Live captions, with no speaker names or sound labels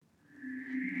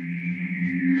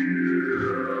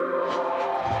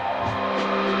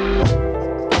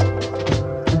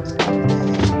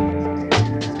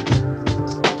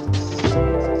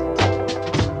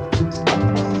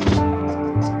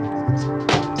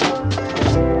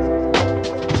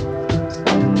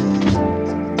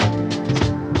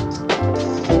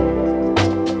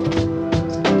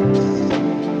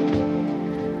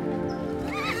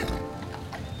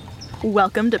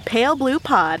Welcome to Pale Blue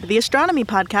Pod, the astronomy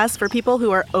podcast for people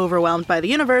who are overwhelmed by the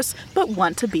universe but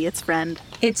want to be its friend.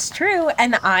 It's true,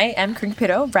 and I am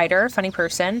Crinkpito, writer, funny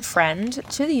person, friend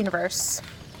to the universe.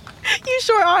 You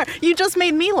sure are. You just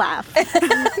made me laugh.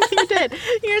 You did.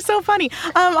 You're so funny.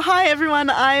 Hi,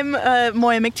 everyone. I'm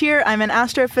Moya McTeer. I'm an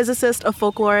astrophysicist, a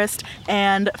folklorist,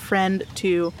 and friend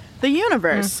to the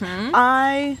universe.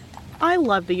 I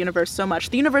love the universe so much.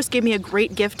 The universe gave me a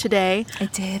great gift today.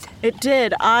 It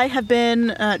did. I have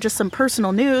been, just some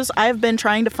personal news, I've been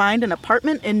trying to find an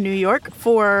apartment in New York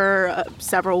for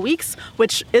several weeks,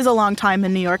 which is a long time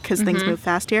in New York because things move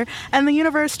fast here. And the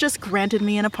universe just granted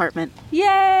me an apartment.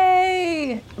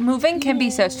 Yay! Moving can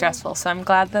be so stressful, so I'm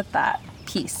glad that that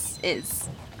piece is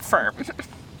firm.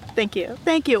 Thank you.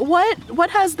 Thank you. What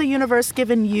has the universe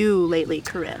given you lately,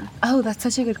 Corinne? Oh, that's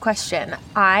such a good question.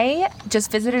 I just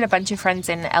visited a bunch of friends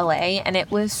in LA, and it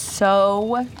was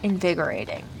so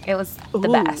invigorating. It was the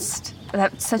best.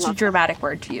 That's such a dramatic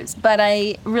word to use, but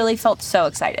I really felt so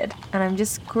excited, and I'm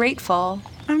just grateful.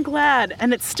 I'm glad.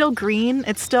 And it's still green.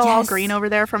 It's still all green over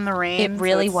there from the rain. It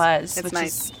really was, it's which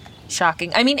nice. is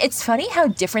shocking. I mean, it's funny how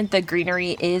different the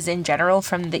greenery is in general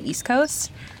from the East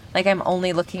Coast. Like, I'm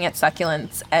only looking at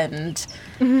succulents and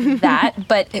that,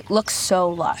 but it looks so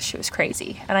lush. It was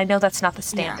crazy. And I know that's not the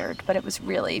standard, but it was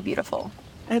really beautiful.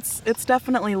 It's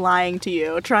definitely lying to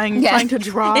you, trying to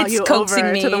draw you coaxing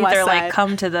over me. to the west They're side. like,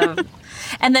 come to the...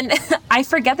 And then I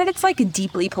forget that it's, like,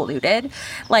 deeply polluted.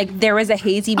 Like, there was a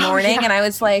hazy morning, and I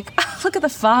was like, oh, look at the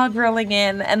fog rolling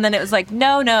in. And then it was like,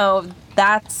 no,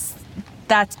 that's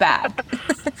bad.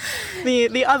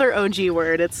 The other OG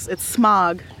word, it's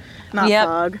smog. Not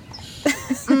fog.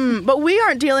 But we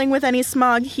aren't dealing with any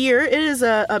smog here. It is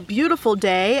a beautiful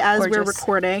day as we're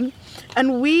recording.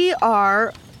 And we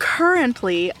are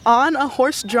currently on a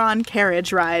horse-drawn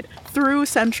carriage ride through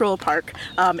Central Park.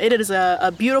 It is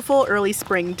a beautiful early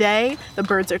spring day. The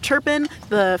birds are chirping.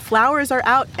 The flowers are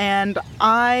out. And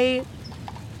I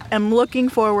am looking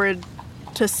forward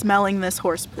to smelling this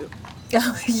horse poop.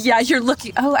 Oh, yeah, you're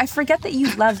looking... Oh, I forget that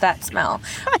you love that smell.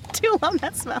 I do love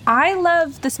that smell. I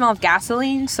love the smell of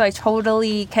gasoline, so I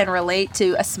totally can relate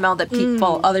to a smell that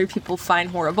other people find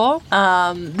horrible.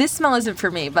 This smell isn't for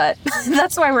me, but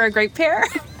that's why we're a great pair.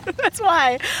 That's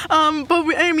why.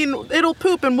 I mean, it'll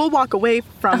poop and we'll walk away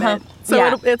from it. So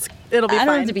it'll be fine. I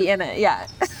don't have to be in it, yeah.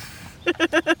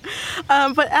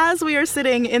 But as we are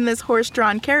sitting in this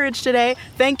horse-drawn carriage today,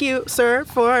 thank you, sir,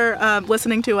 for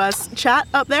listening to us chat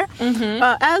up there.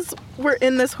 As we're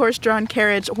in this horse-drawn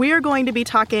carriage, we are going to be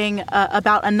talking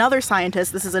about another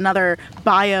scientist. This is another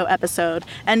bio episode.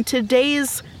 And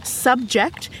today's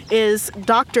subject is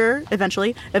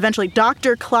eventually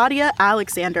Dr. Claudia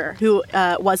Alexander, who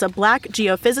was a Black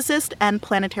geophysicist and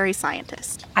planetary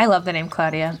scientist. I love the name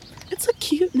Claudia. It's a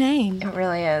cute name. It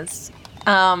really is.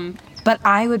 But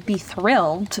I would be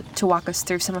thrilled to walk us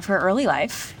through some of her early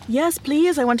life. Yes,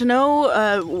 please. I want to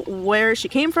know where she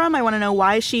came from. I want to know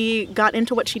why she got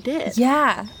into what she did.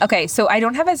 Yeah. Okay, so I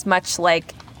don't have as much,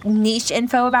 niche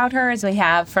info about her as we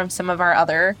have from some of our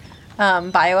other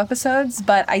bio episodes,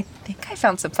 but I think I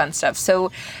found some fun stuff.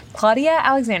 So Claudia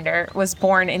Alexander was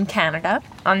born in Canada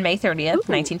on May 30th,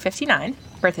 1959.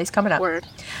 Birthday's coming up. Word.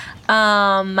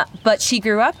 But she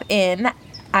grew up in,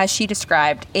 as she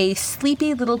described, a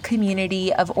sleepy little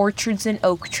community of orchards and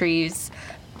oak trees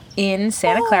in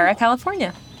Santa Clara,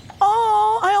 California.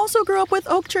 Oh, I also grew up with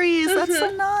oak trees. That's so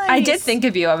nice. I did think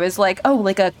of you. I was like,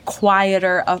 like a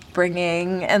quieter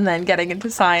upbringing and then getting into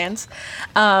science.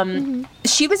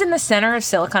 She was in the center of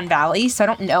Silicon Valley, so I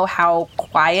don't know how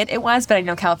quiet it was, but I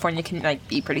know California can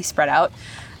be pretty spread out.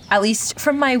 At least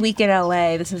from my week in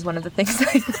LA, this is one of the things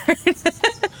I learned.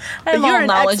 I'm all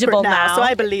knowledgeable now, so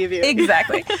I believe you.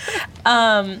 Exactly.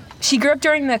 She grew up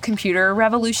during the computer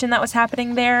revolution that was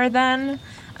happening there then.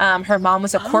 Her mom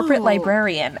was a corporate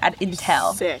librarian at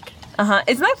Intel. Sick.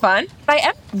 Isn't that fun? I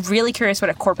am really curious what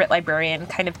a corporate librarian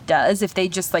kind of does, if they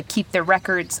just keep the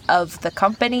records of the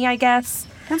company, I guess.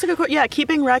 That's a good question. Yeah,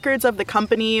 keeping records of the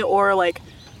company, or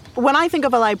when I think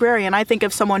of a librarian, I think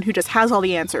of someone who just has all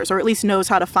the answers, or at least knows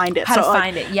how to find it.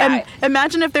 Yeah.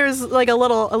 Imagine if there's a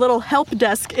little help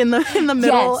desk in the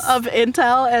middle of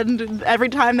Intel, and every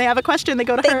time they have a question, they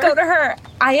go to her.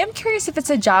 I am curious if it's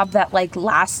a job that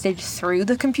lasted through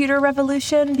the computer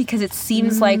revolution, because it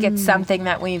seems like it's something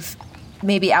that we've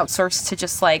maybe outsourced to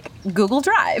just Google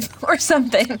Drive or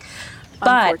something.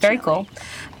 But very cool.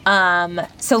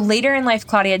 So later in life,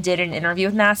 Claudia did an interview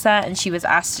with NASA, and she was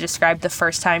asked to describe the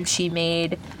first time she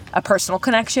made a personal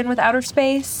connection with outer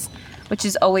space. which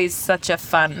is always such a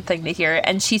fun thing to hear.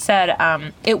 And she said,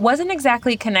 it wasn't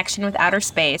exactly a connection with outer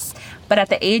space, but at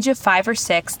the age of 5 or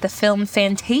 6, the film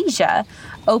Fantasia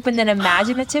opened an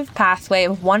imaginative pathway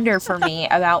of wonder for me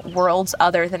about worlds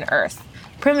other than Earth,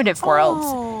 primitive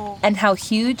worlds, and how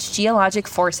huge geologic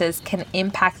forces can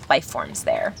impact life forms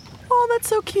there. Oh, that's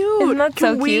so cute. Isn't that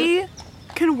so cute?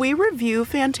 Can we review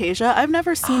Fantasia? I've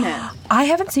never seen it. I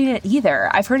haven't seen it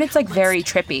either. I've heard it's like very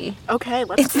trippy. Okay,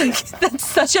 let's It's like, that's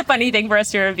such a funny thing for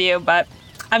us to review, but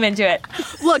I'm into it.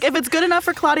 Look, if it's good enough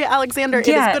for Claudia Alexander, it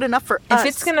is good enough for us. If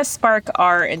it's going to spark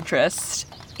our interest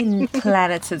in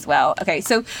planets as well. Okay,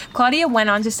 so Claudia went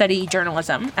on to study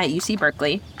journalism at UC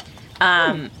Berkeley,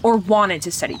 or wanted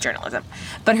to study journalism,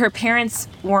 but her parents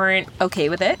weren't okay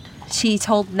with it. She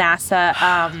told NASA,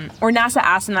 or NASA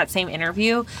asked in that same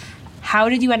interview, how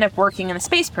did you end up working in the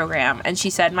space program? And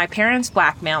she said, my parents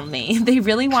blackmailed me. They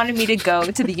really wanted me to go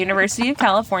to the University of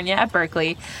California at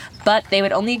Berkeley, but they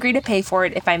would only agree to pay for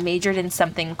it if I majored in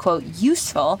something, quote,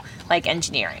 useful, like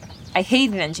engineering. I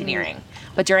hated engineering,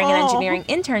 but during an engineering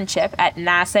internship at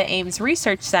NASA Ames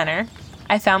Research Center,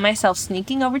 I found myself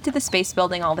sneaking over to the space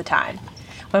building all the time.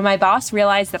 When my boss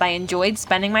realized that I enjoyed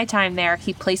spending my time there,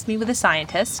 he placed me with a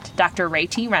scientist, Dr. Ray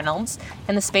T. Reynolds,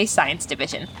 in the Space Science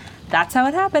Division. That's how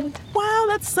it happened. Wow,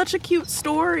 that's such a cute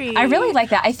story. I really like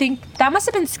that. I think that must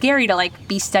have been scary to, like,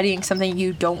 be studying something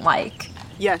you don't like.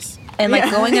 Yes. And,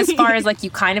 like, going as far as, like, you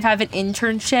kind of have an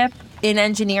internship in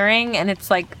engineering, and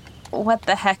it's like, what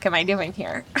the heck am I doing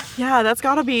here? Yeah, that's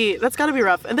gotta be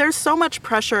rough. And there's so much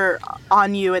pressure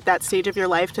on you at that stage of your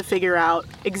life to figure out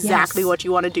exactly what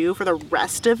you want to do for the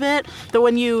rest of it. That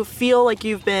when you feel like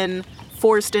you've been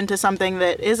forced into something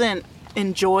that isn't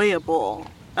enjoyable,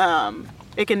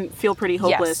 it can feel pretty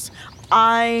hopeless. Yes.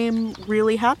 I'm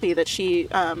really happy that she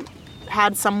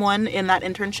had someone in that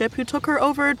internship who took her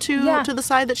over to the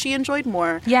side that she enjoyed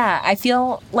more. Yeah, I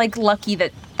feel like lucky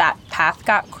that that path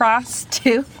got crossed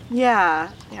too.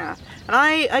 Yeah. And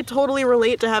I totally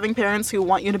relate to having parents who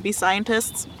want you to be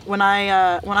scientists. When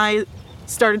I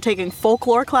started taking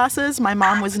folklore classes, my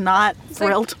mom was not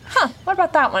thrilled. Like, what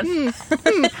about that one?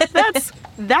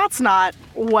 That's not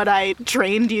what I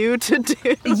trained you to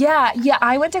do. Yeah,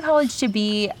 I went to college to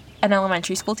be an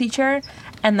elementary school teacher,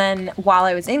 and then while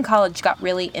I was in college, got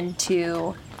really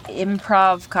into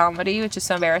improv comedy, which is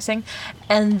so embarrassing.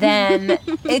 And then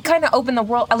it kind of opened the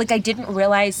world. Like, I didn't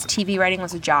realize TV writing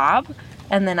was a job,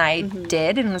 and then I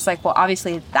did, and was like, well,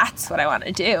 obviously that's what I want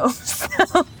to do.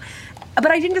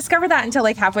 But I didn't discover that until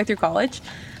like halfway through college.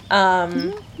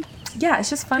 Yeah, it's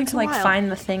just fun to like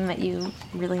find the thing that you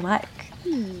really like.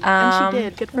 And she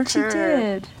did. Good for her. She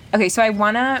did. Okay, so I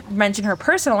want to mention her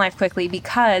personal life quickly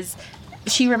because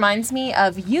she reminds me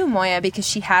of you, Moya, because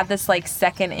she had this like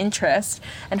second interest,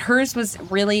 and hers was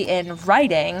really in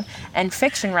writing and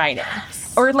fiction writing,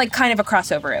 or like kind of a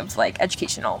crossover of like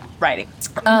educational writing.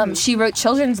 She wrote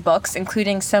children's books,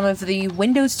 including some of the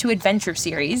Windows to Adventure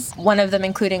series, one of them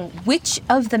including Which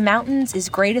of the Mountains is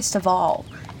Greatest of All,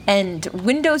 and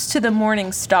Windows to the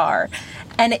Morning Star.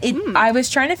 And I was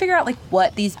trying to figure out like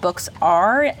what these books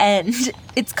are, and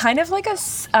it's kind of like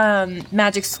a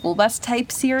Magic School Bus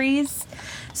type series.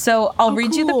 So I'll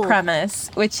read you the premise,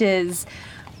 which is,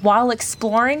 while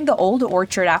exploring the old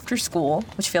orchard after school,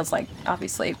 which feels like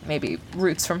obviously maybe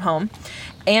roots from home,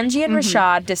 Angie and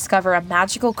Rashad discover a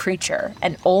magical creature,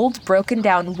 an old broken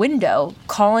down window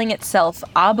calling itself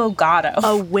Abogado.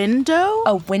 A window?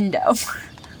 A window.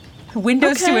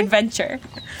 Windows to Adventure.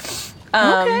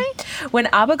 When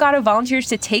Abogado volunteers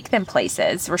to take them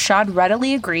places, Rashad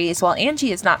readily agrees, while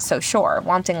Angie is not so sure,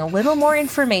 wanting a little more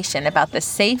information about the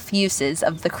safe uses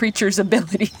of the creature's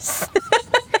abilities.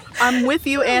 I'm with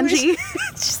you, Angie.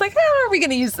 She's like, how are we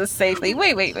going to use this safely?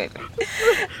 Wait.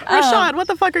 Rashad, what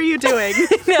the fuck are you doing?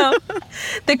 No.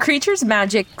 The creature's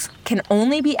magic can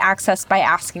only be accessed by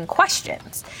asking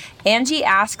questions. Angie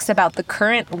asks about the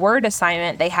current word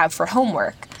assignment they have for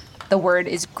homework. The word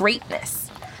is greatness.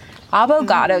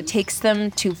 Abogado takes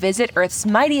them to visit Earth's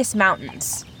mightiest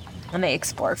mountains, and they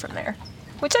explore from there,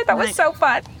 which I thought was so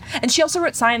fun. And she also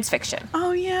wrote science fiction.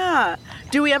 Oh, yeah.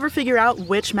 Do we ever figure out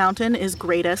which mountain is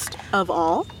greatest of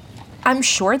all? I'm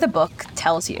sure the book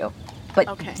tells you,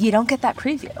 but you don't get that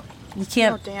preview. You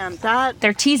can't. Oh, damn.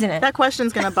 They're teasing it. That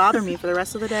question's going to bother me for the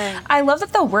rest of the day. I love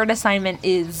that the word assignment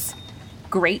is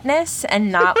greatness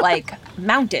and not like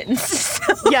mountains.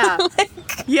 Yeah.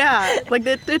 Like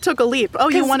it took a leap. Oh,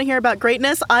 you want to hear about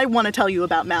greatness? I want to tell you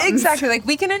about mountains. Exactly. Like,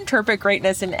 we can interpret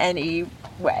greatness in any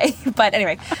way. But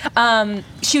anyway,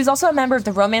 she was also a member of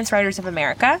the Romance Writers of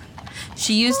America,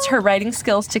 She used her writing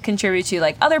skills to contribute to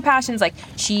like other passions. Like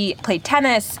she played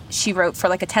tennis. She wrote for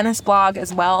like a tennis blog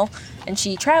as well. And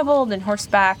she traveled and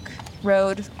horseback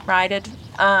rided.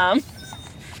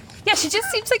 Yeah, she just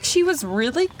seems like she was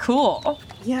really cool.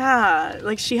 Yeah,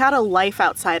 like she had a life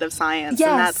outside of science.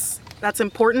 Yes. And that's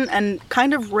important and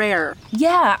kind of rare.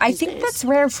 Yeah, I think days. that's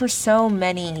rare for so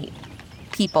many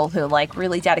people who like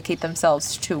really dedicate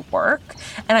themselves to work.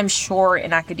 And I'm sure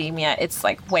in academia it's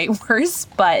like way worse.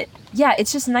 But yeah,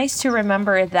 it's just nice to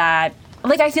remember that.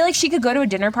 Like, I feel like she could go to a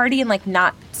dinner party and like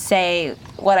not say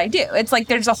what I do. It's like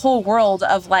there's a whole world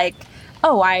of like,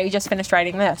 oh, I just finished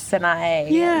writing this and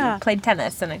I played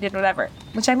tennis and I did whatever,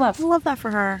 which I love. I love that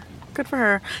for her. Good for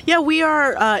her. Yeah, we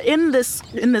are in this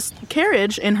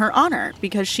carriage in her honor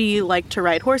because she liked to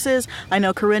ride horses. I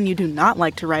know, Corinne, you do not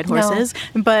like to ride horses,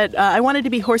 but I wanted to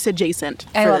be horse adjacent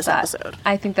for this episode.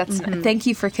 I think that's thank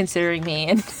you for considering me.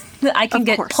 And I can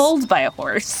get pulled by a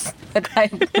horse, but I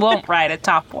won't ride a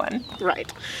top one.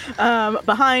 Right.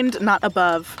 Behind, not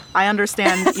above. I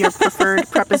understand your preferred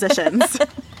prepositions.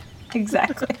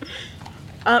 Exactly.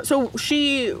 So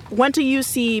she went to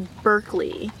UC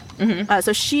Berkeley.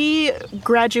 So she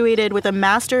graduated with a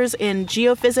master's in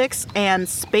geophysics and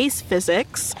space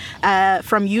physics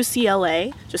from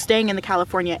UCLA, just staying in the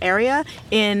California area,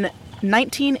 in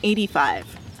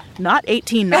 1985. Not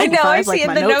 1895, like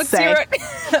my notes say.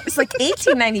 It's like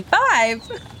 1895?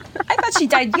 I thought she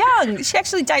died young. She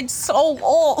actually died so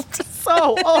old.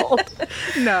 So old.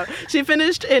 No, she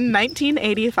finished in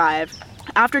 1985.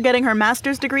 After getting her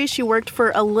master's degree, she worked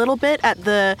for a little bit at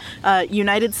the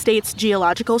United States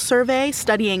Geological Survey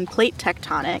studying plate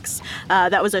tectonics.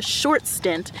 That was a short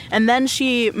stint. And then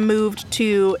she moved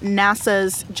to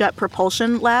NASA's Jet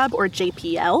Propulsion Lab, or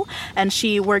JPL, and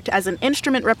she worked as an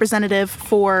instrument representative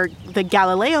for the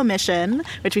Galileo mission,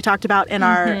 which we talked about in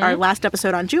our last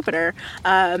episode on Jupiter.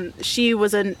 She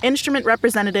was an instrument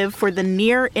representative for the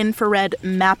near-infrared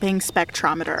mapping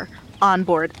spectrometer on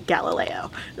board Galileo.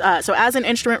 So as an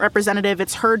instrument representative,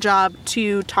 it's her job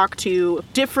to talk to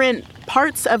different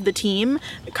parts of the team,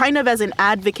 kind of as an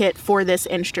advocate for this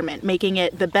instrument, making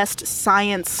it the best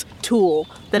science tool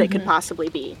that it could possibly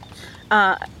be.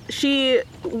 She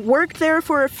worked there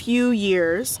for a few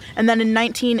years, and then in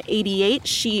 1988,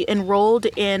 she enrolled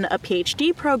in a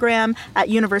PhD program at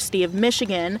University of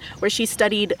Michigan, where she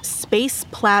studied space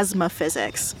plasma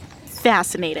physics.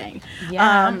 Fascinating.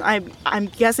 Yeah. I'm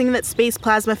guessing that space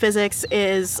plasma physics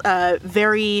is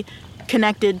very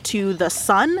connected to the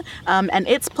sun and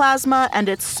its plasma and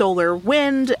its solar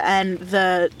wind and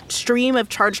the stream of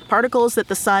charged particles that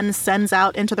the sun sends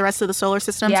out into the rest of the solar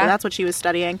system. Yeah. So that's what she was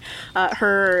studying.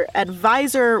 Her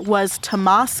advisor was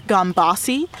Tomas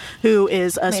Gambassi, who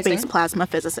is a space plasma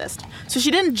physicist. So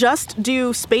she didn't just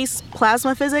do space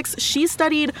plasma physics. She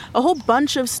studied a whole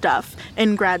bunch of stuff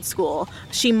in grad school.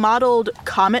 She modeled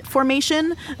comet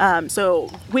formation. So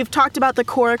we've talked about the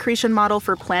core accretion model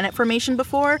for planet formation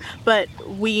before, but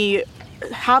we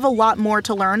have a lot more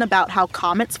to learn about how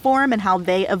comets form and how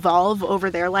they evolve over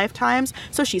their lifetimes,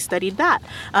 so she studied that.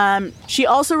 She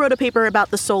also wrote a paper about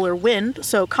the solar wind,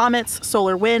 so comets,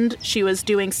 solar wind. She was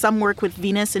doing some work with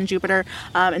Venus and Jupiter,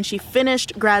 and she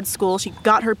finished grad school. She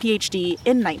got her PhD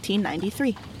in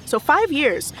 1993. So 5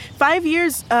 years. 5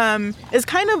 years is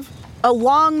kind of a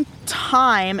long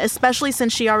time, especially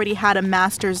since she already had a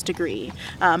master's degree.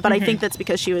 But I think that's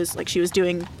because she was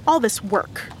doing all this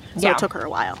work. So it took her a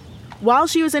while. While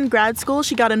she was in grad school,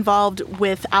 she got involved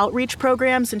with outreach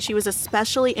programs, and she was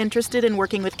especially interested in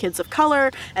working with kids of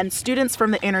color and students from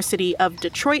the inner city of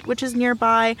Detroit, which is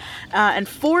nearby. And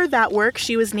for that work,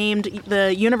 she was named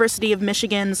the University of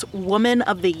Michigan's Woman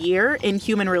of the Year in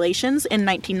Human Relations in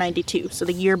 1992, so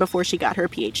the year before she got her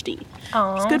PhD.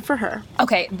 Aww. It's good for her.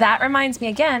 Okay, that reminds me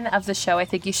again of the show I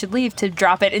Think You Should Leave, to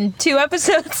drop it in 2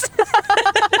 episodes.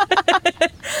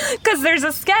 Because there's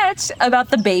a sketch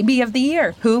about the baby of the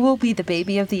year. Who will be the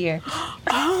baby of the year?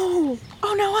 Oh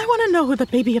no, I want to know who the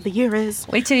baby of the year is.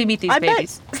 Wait till you meet these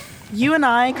babies. You and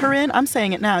I, Corinne, I'm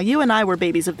saying it now. You and I were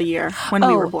babies of the year when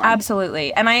we were born.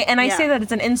 Absolutely. And I say that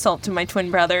it's an insult to my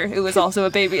twin brother, who was also a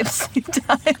baby at the same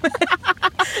time.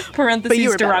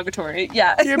 Parentheses derogatory. Better.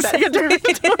 Yeah. You're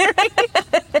derogatory.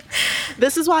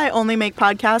 This is why I only make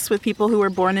podcasts with people who were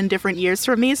born in different years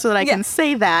from me, so that I can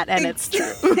say that and it's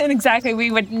true. And exactly.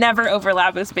 We would never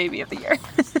overlap as baby of the year.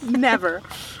 Never.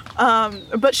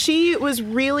 But she was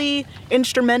really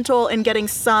instrumental in getting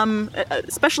some,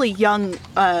 especially young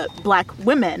black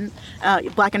women,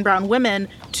 black and brown women,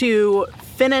 to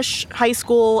finish high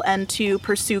school and to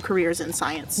pursue careers in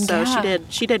science. So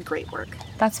she did great work.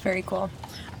 That's very cool.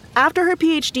 After her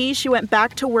PhD, she went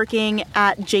back to working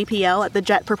at JPL, at the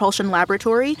Jet Propulsion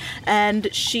Laboratory,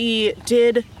 and she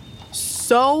did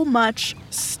so much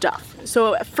stuff.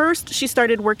 So at first, she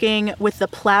started working with the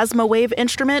plasma wave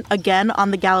instrument, again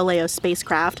on the Galileo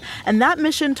spacecraft, and that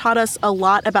mission taught us a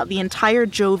lot about the entire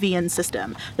Jovian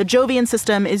system. The Jovian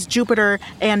system is Jupiter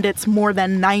and it's more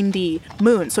than 90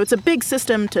 moons, so it's a big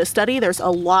system to study. There's a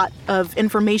lot of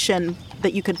information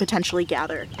that you could potentially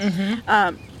gather.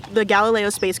 The Galileo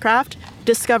spacecraft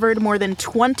discovered more than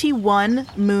 21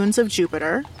 moons of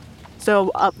Jupiter.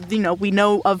 So, we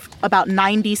know of about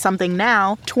 90-something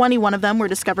now. 21 of them were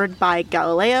discovered by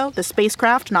Galileo, the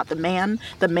spacecraft, not the man.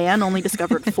 The man only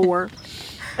discovered 4.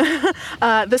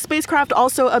 The spacecraft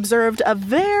also observed a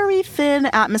very thin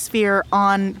atmosphere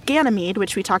on Ganymede,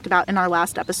 which we talked about in our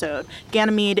last episode.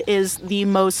 Ganymede is the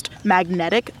most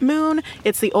magnetic moon.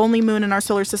 It's the only moon in our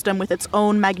solar system with its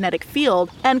own magnetic field.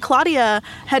 And Claudia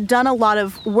had done a lot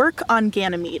of work on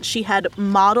Ganymede. She had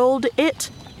modeled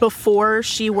it before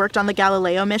she worked on the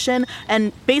Galileo mission,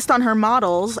 and based on her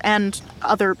models and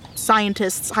other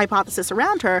scientists' hypothesis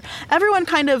around her, everyone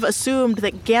kind of assumed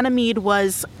that Ganymede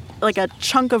was like a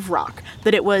chunk of rock,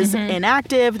 that it was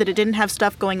inactive, that it didn't have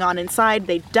stuff going on inside.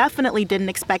 They definitely didn't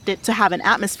expect it to have an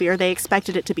atmosphere. They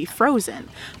expected it to be frozen.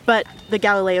 But the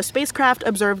Galileo spacecraft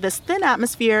observed this thin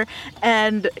atmosphere,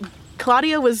 and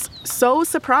Claudia was so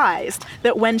surprised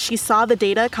that when she saw the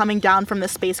data coming down from the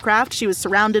spacecraft, she was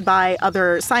surrounded by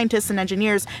other scientists and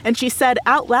engineers, and she said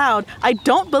out loud, "I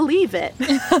don't believe it."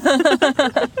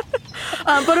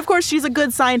 But of course, she's a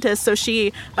good scientist, so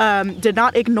she did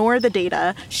not ignore the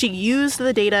data. She used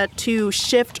the data to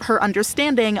shift her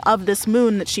understanding of this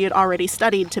moon that she had already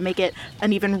studied to make it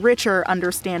an even richer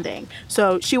understanding.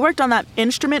 So she worked on that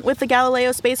instrument with the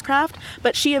Galileo spacecraft,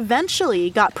 but she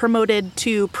eventually got promoted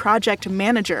to project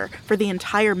manager for the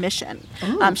entire mission.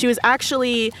 She was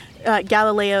actually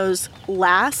Galileo's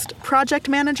last project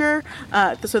manager.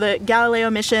 So the Galileo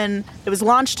mission, it was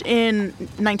launched in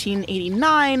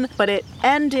 1989, but it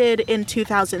ended in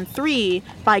 2003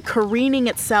 by careening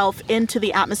itself into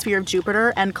the atmosphere of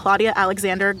Jupiter, and Claudia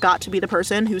Alexander got to be the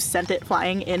person who sent it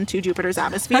flying into Jupiter's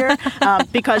atmosphere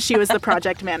because she was the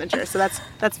project manager. So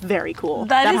that's very cool.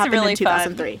 That is happened really in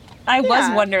 2003. fun. I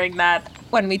was wondering that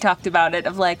when we talked about it,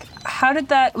 of like, how did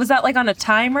that, was that like on a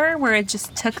timer where it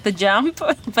just took the jump?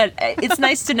 But it's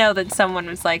nice to know that someone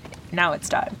was like, now it's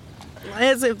time.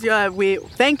 We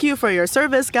thank you for your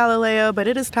service, Galileo, but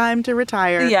it is time to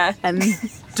retire and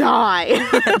die.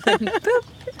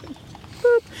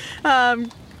 Boop.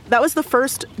 Boop. That was the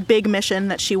first big mission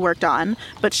that she worked on,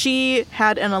 but she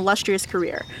had an illustrious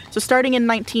career. So starting in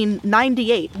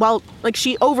 1998,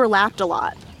 she overlapped a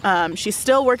lot. She's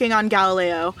still working on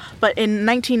Galileo, but in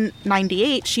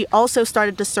 1998, she also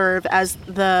started to serve as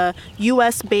the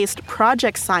U.S.-based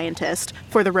project scientist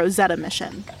for the Rosetta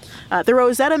mission. The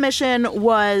Rosetta mission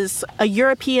was a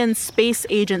European Space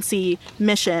Agency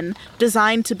mission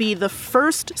designed to be the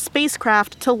first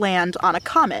spacecraft to land on a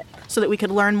comet, so that we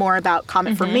could learn more about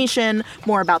comet formation,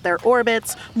 more about their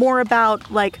orbits, more about,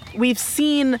 we've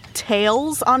seen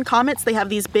tails on comets. They have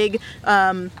these big,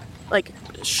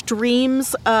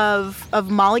 streams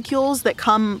of molecules that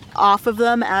come off of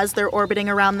them as they're orbiting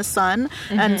around the sun.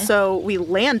 And so we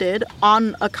landed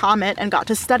on a comet and got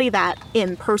to study that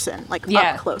in person,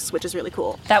 up close, which is really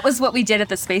cool. That was what we did at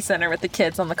the Space Center with the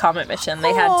kids on the comet mission.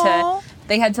 They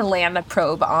had to land a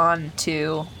probe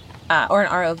onto or an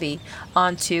ROV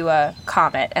onto a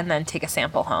comet and then take a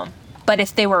sample home. But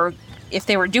if they were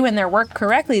doing their work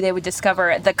correctly, they would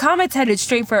discover the comet's headed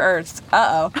straight for Earth.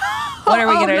 Uh-oh. What are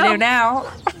we going to do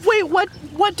now? Wait,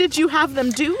 what did you have them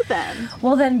do then?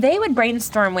 Well, then they would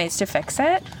brainstorm ways to fix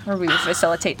it, or we would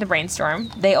facilitate the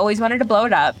brainstorm. They always wanted to blow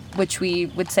it up, which we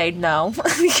would say no,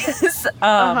 because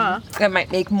it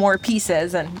might make more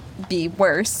pieces and be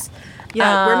worse.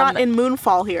 Yeah, we're not in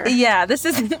Moonfall here. Yeah, this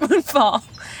isn't Moonfall.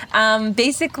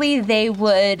 Basically, they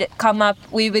would come up,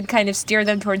 we would kind of steer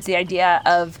them towards the idea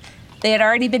of, they had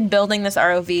already been building this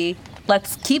ROV.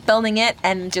 Let's keep building it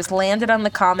and just land it on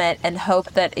the comet and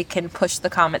hope that it can push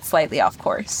the comet slightly off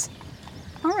course.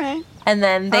 All right. And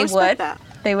then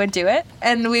they would do it,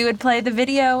 and we would play the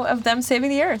video of them saving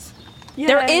the Earth. Yay.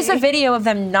 There is a video of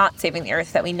them not saving the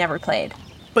Earth that we never played.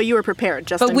 But you were prepared,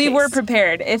 just in case. But we were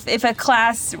prepared if a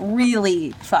class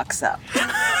really fucks up.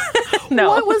 No.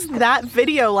 What was that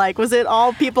video like? Was it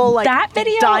all people that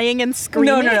video? Dying and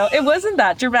screaming? No. It wasn't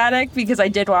that dramatic because I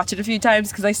did watch it a few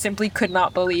times because I simply could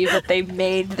not believe that they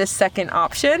made the second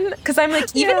option. Because I'm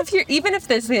like, even if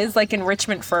this is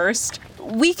enrichment first,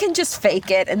 we can just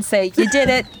fake it and say, you did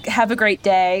it, have a great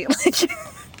day.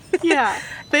 Yeah,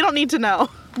 they don't need to know.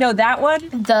 No, that one,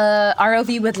 the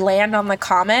ROV would land on the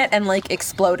comet and, like,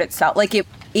 explode itself. Like, the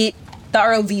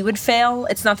ROV would fail.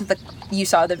 It's not that you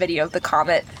saw the video of the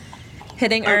comet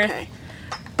hitting Earth.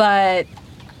 But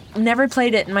never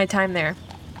played it in my time there.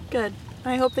 Good.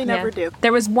 I hope they never do.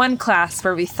 There was one class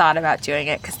where we thought about doing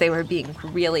it because they were being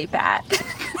really bad.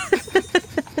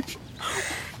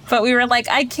 But we were like,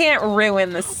 I can't ruin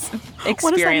this experience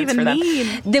what does that even for them.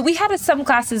 Mean? We had some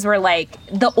classes where, like,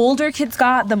 the older kids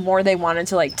got, the more they wanted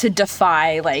to, like, to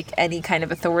defy, like, any kind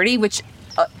of authority, which,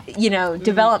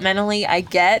 developmentally I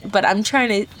get, but I'm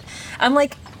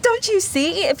like, don't you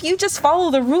see? If you just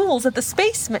follow the rules at the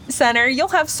Space Center, you'll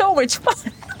have so much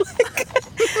fun.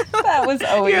 That was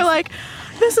always... You're like,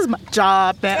 this is my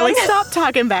job, man. Like, stop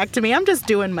talking back to me. I'm just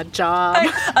doing my job.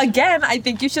 I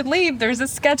think you should leave. There's a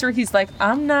sketch where he's like,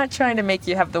 I'm not trying to make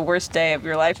you have the worst day of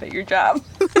your life at your job.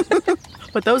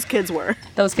 But those kids were.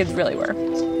 Those kids really were.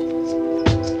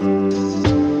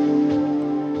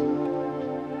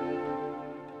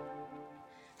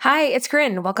 Hi, it's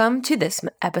Corinne. Welcome to this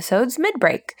episode's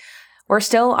mid-break. We're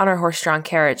still on our horse-drawn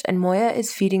carriage, and Moya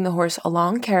is feeding the horse a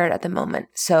long carrot at the moment,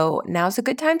 so now's a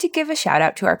good time to give a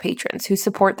shout-out to our patrons who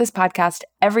support this podcast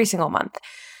every single month.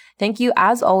 Thank you,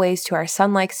 as always, to our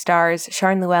Sun-like stars,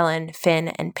 Sharn Llewellyn, Finn,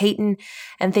 and Peyton,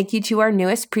 and thank you to our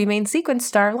newest pre-main sequence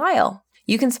star, Lyle.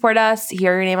 You can support us,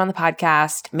 hear your name on the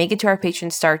podcast, make it to our patron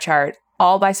star chart,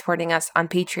 all by supporting us on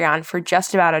Patreon for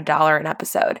just about $1 an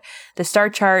episode. The star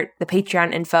chart, the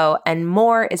Patreon info, and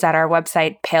more is at our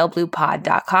website,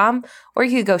 palebluepod.com, or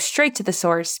you could go straight to the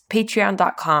source,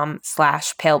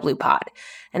 patreon.com/palebluepod.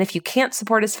 And if you can't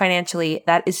support us financially,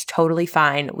 that is totally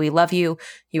fine. We love you.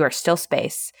 You are still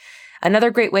space.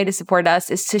 Another great way to support us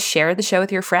is to share the show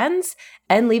with your friends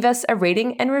and leave us a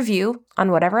rating and review on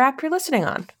whatever app you're listening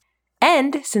on.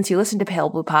 And since you listen to Pale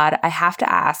Blue Pod, I have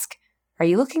to ask, are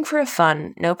you looking for a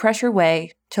fun, no-pressure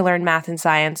way to learn math and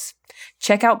science?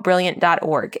 Check out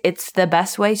Brilliant.org. It's the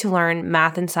best way to learn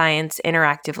math and science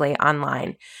interactively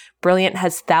online. Brilliant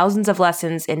has thousands of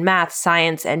lessons in math,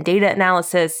 science, and data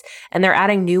analysis, and they're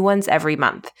adding new ones every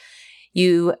month.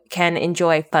 You can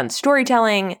enjoy fun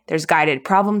storytelling, there's guided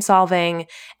problem solving,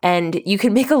 and you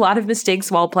can make a lot of mistakes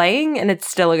while playing, and it's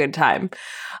still a good time.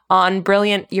 On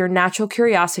Brilliant, your natural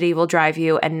curiosity will drive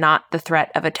you and not the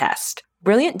threat of a test.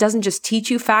 Brilliant doesn't just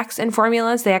teach you facts and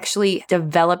formulas, they actually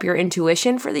develop your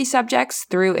intuition for these subjects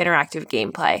through interactive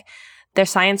gameplay. Their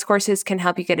science courses can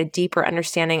help you get a deeper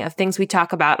understanding of things we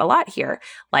talk about a lot here,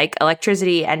 like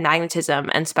electricity and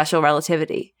magnetism and special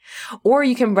relativity. Or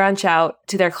you can branch out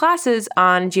to their classes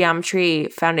on geometry,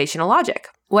 foundational logic.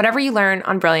 Whatever you learn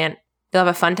on Brilliant, you'll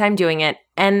have a fun time doing it,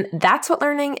 and that's what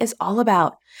learning is all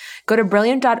about. Go to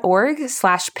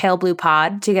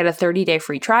brilliant.org/palebluepod to get a 30-day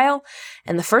free trial,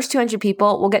 and the first 200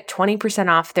 people will get 20%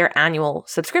 off their annual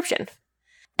subscription.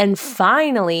 And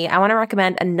finally, I want to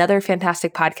recommend another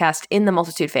fantastic podcast in the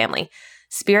Multitude family.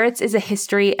 Spirits is a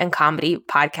history and comedy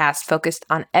podcast focused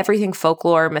on everything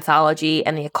folklore, mythology,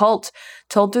 and the occult,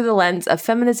 told through the lens of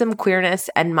feminism, queerness,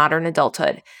 and modern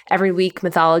adulthood. Every week,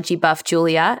 mythology buff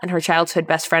Julia and her childhood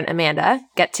best friend Amanda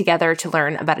get together to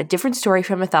learn about a different story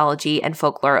from mythology and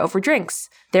folklore over drinks.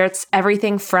 There's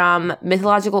everything from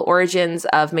mythological origins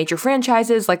of major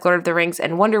franchises like Lord of the Rings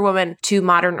and Wonder Woman, to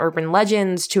modern urban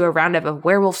legends, to a roundup of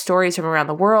werewolf stories from around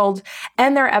the world,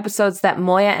 and there are episodes that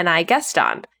Moya and I guest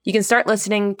on. You can start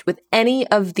listening with any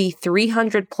of the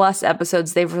 300 plus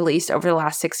episodes they've released over the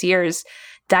last 6 years.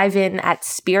 Dive in at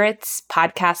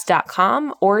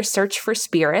spiritspodcast.com or search for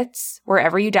Spirits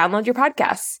wherever you download your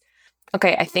podcasts.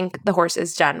 Okay, I think the horse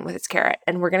is done with its carrot,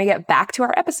 and we're going to get back to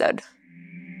our episode.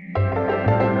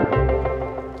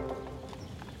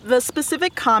 The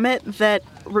specific comet that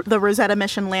the Rosetta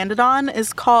mission landed on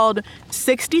is called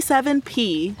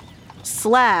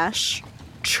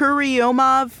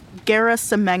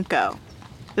 67P/Churyumov-Gerasimenko.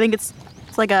 I think it's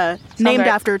like named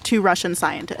after two Russian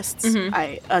scientists,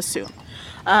 I assume.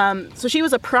 So she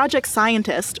was a project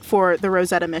scientist for the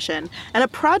Rosetta mission. And a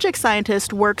project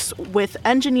scientist works with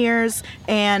engineers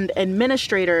and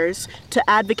administrators to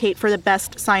advocate for the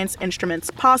best science instruments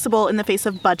possible in the face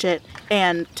of budget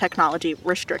and technology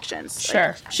restrictions.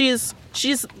 Sure. Like, she's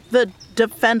the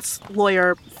defense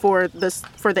lawyer for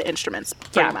the instruments,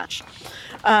 pretty much.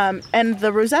 And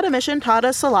the Rosetta mission taught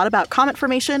us a lot about comet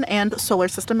formation and solar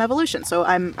system evolution. So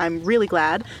I'm really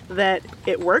glad that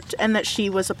it worked and that she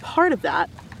was a part of that.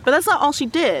 But that's not all she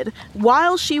did.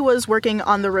 While she was working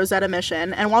on the Rosetta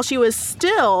mission, and while she was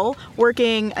still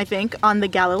working, I think, on the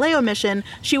Galileo mission,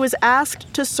 she was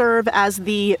asked to serve as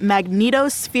the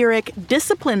magnetospheric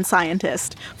discipline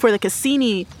scientist for the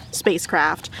Cassini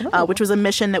spacecraft, which was a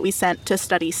mission that we sent to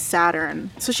study Saturn.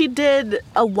 So she did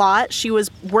a lot. She was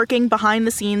working behind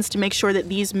the scenes to make sure that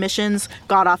these missions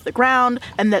got off the ground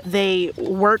and that they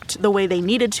worked the way they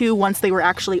needed to once they were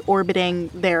actually orbiting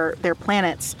their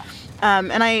planets.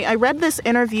 And I read this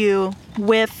interview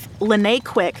with Lene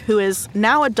Quick, who is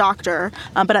now a doctor,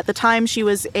 but at the time she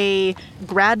was a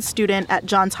grad student at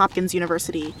Johns Hopkins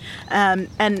University.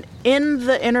 And in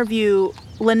the interview,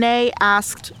 Lene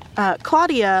asked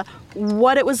Claudia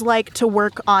what it was like to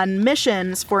work on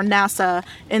missions for NASA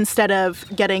instead of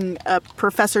getting a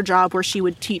professor job where she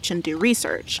would teach and do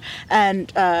research.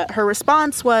 And her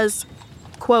response was,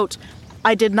 quote,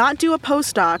 "I did not do a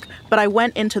postdoc, but I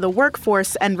went into the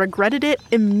workforce and regretted it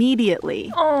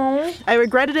immediately. Oh. I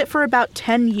regretted it for about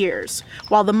 10 years.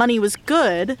 While the money was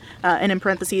good, and in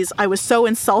parentheses, I was so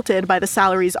insulted by the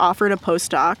salaries offered a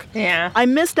postdoc, I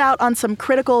missed out on some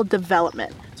critical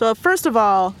development." So first of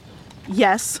all,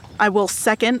 yes, I will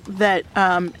second that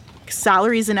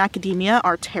salaries in academia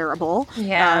are terrible.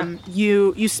 Yeah.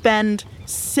 You spend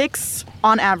 6,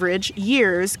 on average,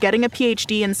 years getting a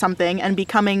PhD in something and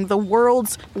becoming the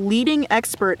world's leading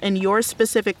expert in your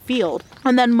specific field.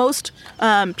 And then most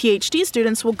PhD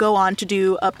students will go on to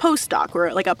do a postdoc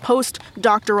or like a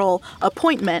postdoctoral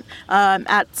appointment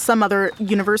at some other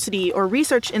university or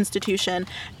research institution.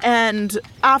 And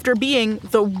after being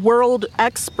the world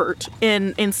expert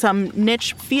in some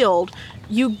niche field,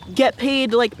 you get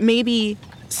paid like maybe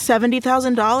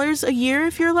 $70,000 a year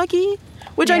if you're lucky.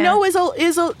 Which I know is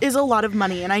a lot of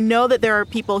money, and I know that there are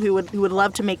people who would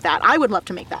love to make that. I would love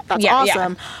to make that. That's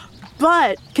awesome. Yeah.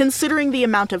 But considering the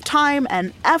amount of time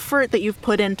and effort that you've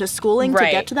put into schooling to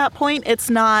get to that point, it's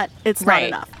not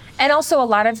enough. And also, a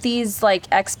lot of these like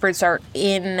experts are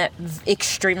in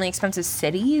extremely expensive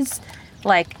cities,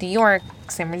 like New York,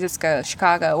 San Francisco,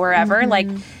 Chicago, wherever. Mm-hmm. Like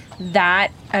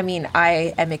that, I mean,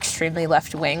 I am extremely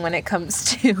left-wing when it comes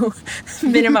to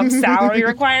minimum salary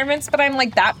requirements, but I'm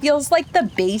like, that feels like the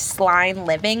baseline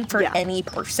living for any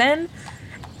person.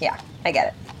 Yeah, I get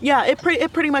it. Yeah, it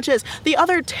pretty much is. The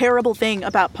other terrible thing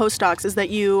about postdocs is that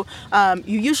you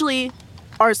usually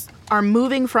are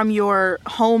moving from your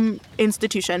home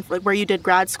institution, like where you did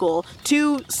grad school,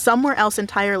 to somewhere else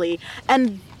entirely,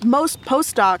 and most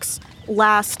postdocs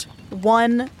last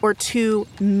 1 or 2,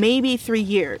 maybe 3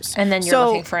 years. And then you're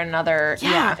looking for another...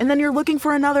 Yeah, and then you're looking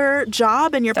for another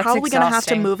job, and you're probably going to have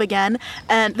to move again.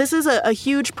 And this is a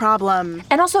huge problem.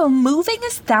 And also, moving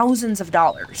is thousands of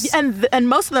dollars. And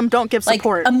most of them don't give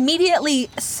support. Like, immediately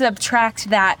subtract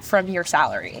that from your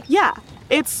salary. Yeah,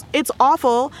 it's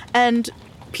awful, and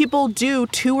people do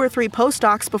 2 or 3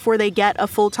 postdocs before they get a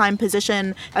full-time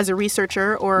position as a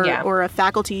researcher or a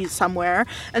faculty somewhere.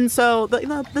 And so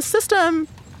the system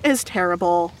is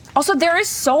terrible. Also, there is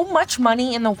so much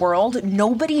money in the world,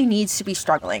 nobody needs to be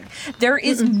struggling. There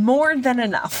is more than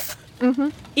enough. Mm-hmm.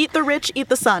 Eat the rich, eat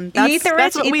the sun.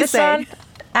 That's what we say. Sun.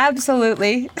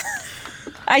 Absolutely.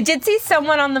 I did see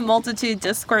someone on the Multitude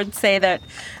Discord say that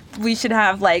we should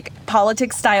have like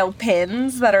politics-style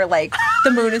pins that are like, the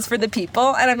moon is for the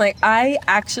people. And I'm like, I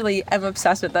actually am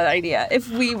obsessed with that idea. If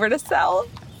we were to sell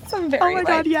some very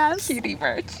cutie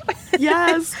merch.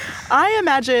 Yes. I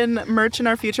imagine merch in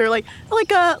our future like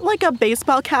a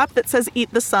baseball cap that says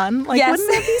 "Eat the Sun." Like, wouldn't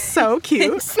that be so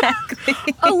cute? Exactly.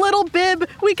 A little bib.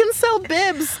 We can sell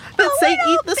bibs that say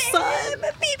 "Eat the Sun."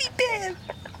 A baby bib.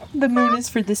 The moon is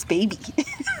for this baby.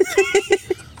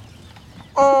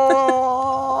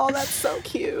 Oh, that's so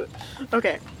cute.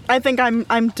 Okay. I think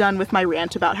I'm done with my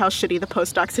rant about how shitty the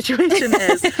postdoc situation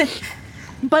is.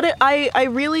 But I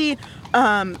really,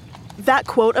 that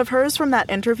quote of hers from that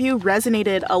interview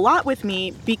resonated a lot with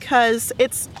me because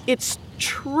it's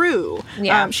true.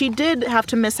 Yeah. She did have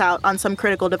to miss out on some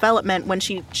critical development when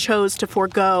she chose to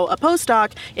forego a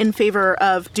postdoc in favor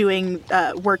of doing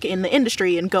work in the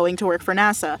industry and going to work for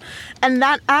NASA. And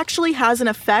that actually has an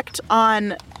effect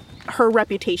on her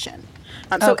reputation.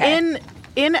 So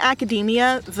in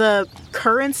academia, the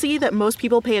currency that most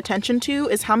people pay attention to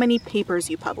is how many papers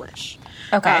you publish.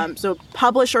 Okay. So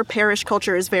publish or perish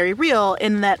culture is very real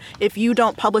in that if you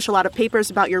don't publish a lot of papers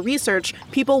about your research,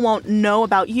 people won't know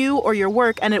about you or your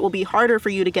work, and it will be harder for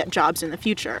you to get jobs in the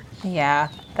future. Yeah,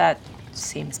 that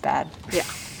seems bad. Yeah.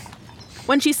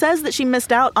 When she says that she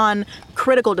missed out on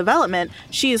critical development,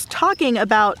 she is talking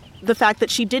about the fact that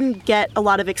she didn't get a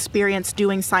lot of experience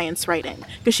doing science writing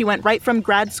because she went right from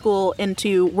grad school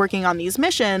into working on these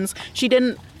missions. She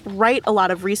didn't write a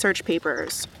lot of research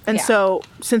papers. And so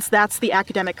since that's the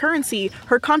academic currency,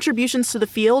 her contributions to the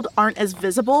field aren't as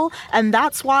visible. And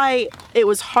that's why it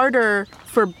was harder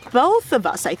for both of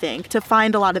us, I think, to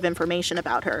find a lot of information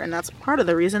about her. And that's part of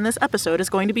the reason this episode is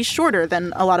going to be shorter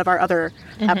than a lot of our other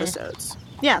episodes.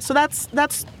 Yeah, so that's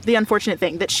the unfortunate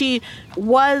thing, that she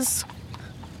was,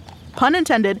 pun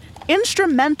intended,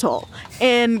 instrumental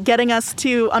in getting us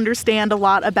to understand a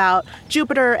lot about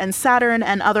Jupiter and Saturn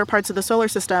and other parts of the solar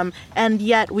system, and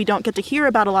yet we don't get to hear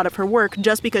about a lot of her work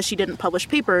just because she didn't publish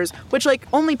papers, which like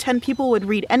only 10 people would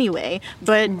read anyway.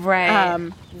 But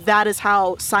that is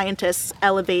how scientists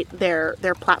elevate their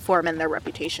platform and their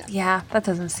reputation. Yeah, that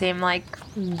doesn't seem like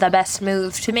the best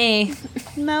move to me.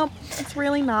 Nope, it's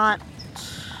really not.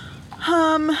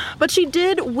 But she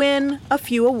did win a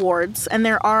few awards, and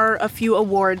there are a few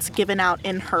awards given out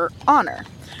in her honor.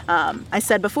 I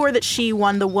said before that she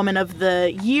won the Woman of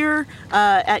the Year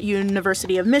at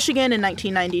University of Michigan in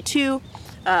 1992.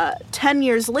 10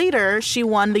 years later, she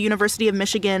won the University of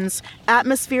Michigan's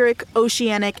Atmospheric,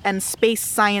 Oceanic, and Space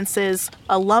Sciences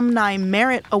Alumni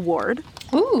Merit Award.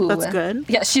 Ooh. That's good.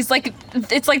 Yeah, she's like,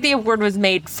 it's like the award was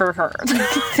made for her.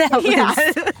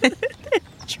 That was...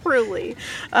 Truly.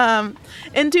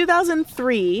 In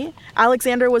 2003,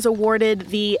 Alexander was awarded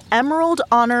the Emerald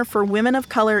Honor for Women of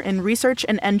Color in Research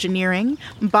and Engineering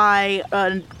by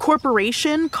a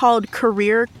corporation called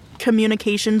Career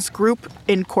Communications Group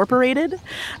Incorporated.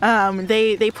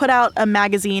 They put out a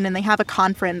magazine and they have a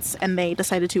conference, and they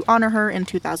decided to honor her in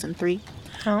 2003.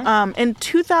 Oh. In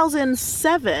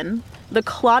 2007, the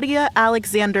Claudia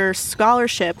Alexander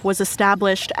Scholarship was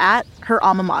established at her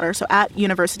alma mater, so at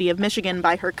University of Michigan,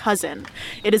 by her cousin.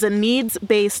 It is a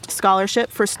needs-based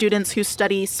scholarship for students who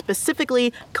study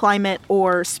specifically climate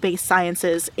or space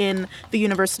sciences in the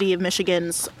University of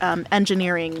Michigan's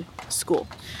engineering school.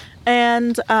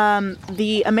 And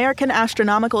the American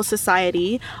Astronomical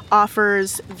Society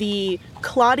offers the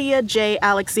Claudia J.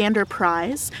 Alexander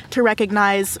Prize to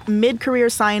recognize mid-career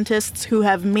scientists who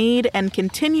have made and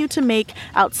continue to make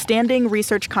outstanding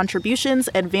research contributions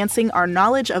advancing our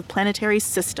knowledge of planetary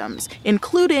systems,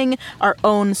 including our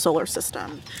own solar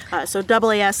system. So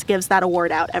AAS gives that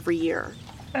award out every year.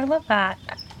 I love that.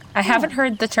 I haven't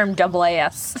heard the term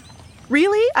AAS.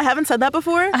 Really? I haven't said that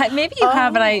before? Maybe you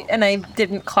have, and I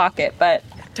didn't clock it, but...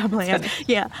 AAS.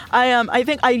 Yeah. I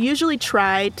think I usually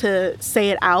try to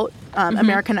say it out,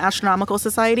 American Astronomical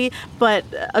Society, but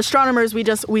astronomers, we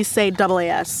say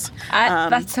AAS.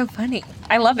 That's so funny.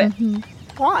 I love it.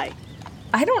 Why?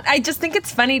 I just think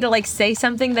it's funny to like say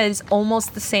something that is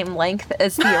almost the same length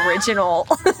as the original.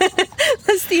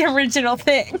 That's the original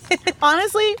thing.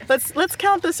 Honestly, let's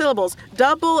count the syllables.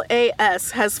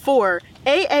 AAS has 4.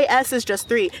 AAS is just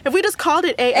 3. If we just called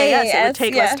it AAS, it would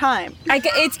take less time.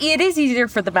 It is easier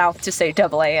for the mouth to say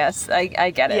AAS.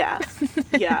 I get it. Yeah.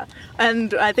 Yeah.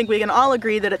 And I think we can all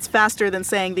agree that it's faster than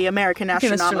saying the American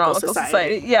Astronomical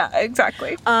Society. Yeah,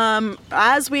 exactly.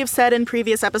 As we have said in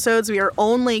previous episodes, we are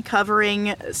only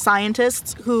covering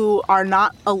scientists who are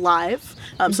not alive,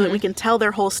 so that we can tell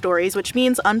their whole stories, which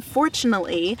means,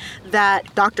 unfortunately,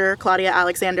 that Dr. Claudia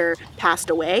Alexander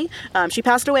passed away. She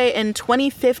passed away in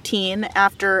 2015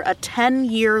 after a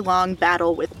 10-year-long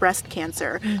battle with breast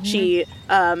cancer. She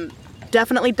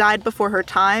definitely died before her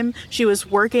time. She was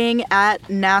working at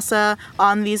NASA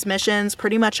on these missions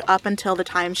pretty much up until the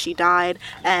time she died.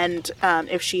 And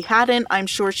if she hadn't, I'm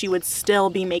sure she would still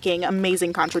be making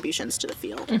amazing contributions to the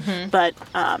field. But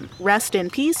rest in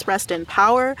peace, rest in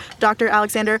power, Dr.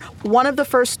 Alexander, one of the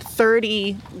first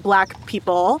 30 Black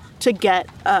people to get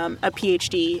a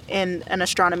PhD in an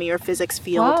astronomy or physics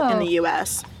field in the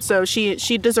U.S. So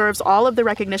she deserves all of the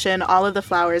recognition, all of the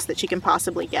flowers that she can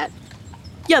possibly get.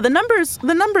 Yeah, the number's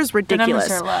ridiculous. The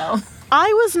numbers are low. I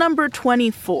was number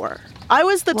 24. I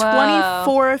was the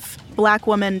 24th Black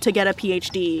woman to get a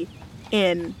PhD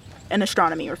in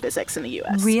astronomy or physics in the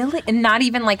U.S. Really? And not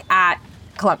even like at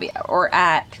Columbia or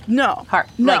at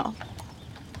Harvard? No.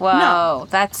 Whoa,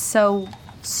 that's so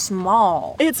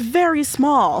small. It's very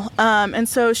small. And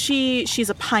so she's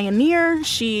a pioneer.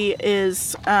 She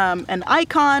is an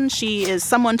icon. She is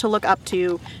someone to look up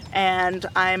to. And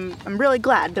I'm really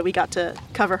glad that we got to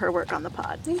cover her work on the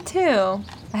pod. Me too.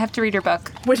 I have to read her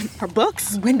book. Her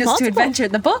books? Windows to Adventure,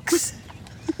 the books.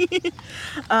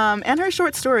 And her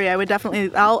short story, I would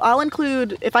definitely, I'll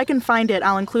include, if I can find it,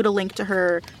 I'll include a link to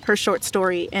her short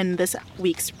story in this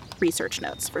week's research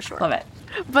notes for sure. Love it.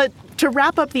 But to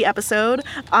wrap up the episode,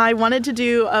 I wanted to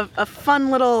do a fun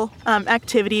little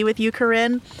activity with you,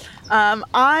 Corinne.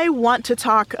 I want to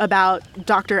talk about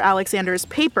Dr. Alexander's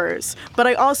papers, but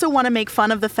I also want to make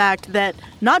fun of the fact that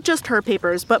not just her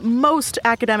papers, but most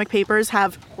academic papers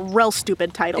have rel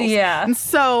stupid titles. Yeah. And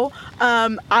so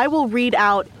I will read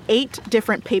out 8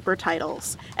 different paper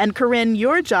titles. And Corinne,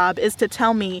 your job is to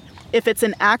tell me if it's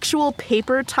an actual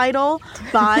paper title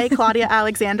by Claudia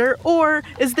Alexander, or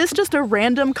is this just a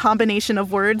random combination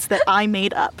of words that I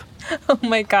made up? Oh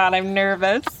my God, I'm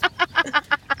nervous.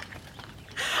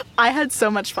 I had so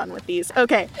much fun with these.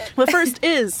 Okay, the first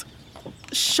is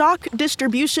shock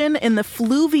distribution in the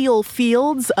fluvial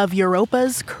fields of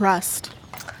Europa's crust.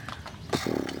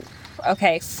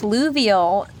 Okay,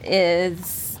 fluvial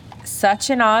is such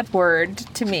an odd word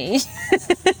to me.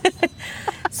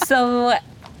 So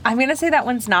I'm going to say that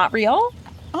one's not real.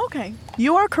 Okay,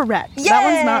 you are correct. Yay! That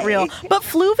one's not real. But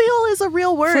fluvial is a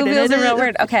real word. Fluvial is a real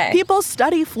word, okay. People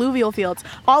study fluvial fields.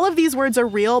 All of these words are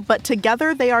real, but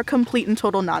together they are complete and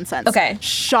total nonsense. Okay.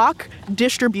 Shock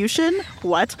distribution,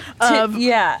 what?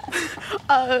 Yeah.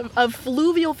 Of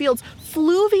fluvial fields.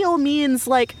 Fluvial means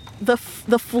like the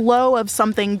flow of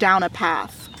something down a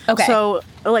path. Okay. So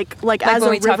like as when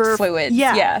a we talked river. fluids.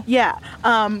 Yeah.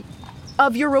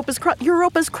 Of Europa's crust.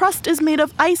 Europa's crust is made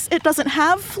of ice. It doesn't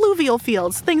have fluvial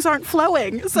fields. Things aren't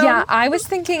flowing. So Yeah, I was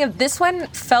thinking of this one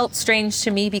felt strange to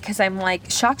me because I'm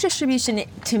like, shock distribution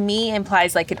to me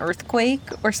implies like an earthquake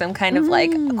or some kind of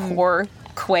like core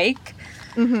quake.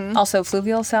 Mm-hmm. Also,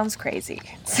 fluvial sounds crazy.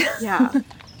 Yeah.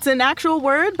 It's an actual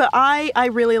word, but I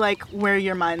really like where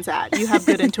your mind's at. You have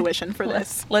good intuition for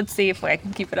this. Let's see if I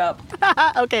can keep it up.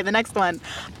 Okay, the next one.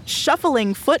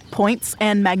 Shuffling foot points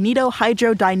and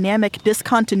magnetohydrodynamic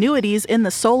discontinuities in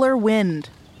the solar wind.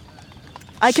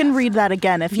 I can read that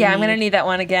again if you need. Yeah, I'm going to need that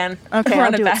one again. Okay,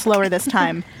 Run I'll do back. it slower this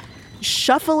time.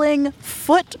 Shuffling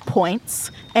foot points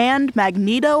and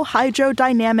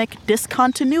magnetohydrodynamic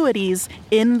discontinuities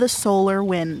in the solar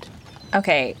wind.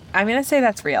 Okay, I'm going to say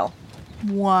that's real.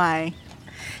 Why?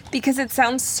 Because it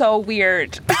sounds so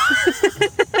weird.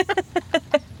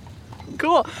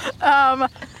 Cool.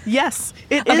 Yes,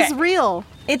 it is real.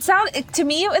 To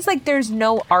me, it was like there's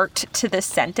no art to this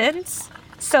sentence.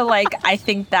 So, like, I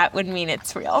think that would mean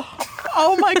it's real.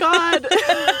 Oh my God.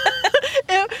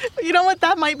 You know what?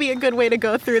 That might be a good way to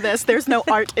go through this. There's no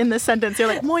art in this sentence. You're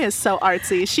like, Moya's so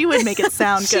artsy. She would make it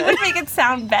sound good. She would make it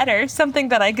sound better. Something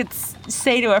that I could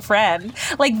say to a friend.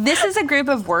 Like, this is a group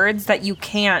of words that you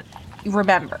can't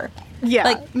remember. Yeah,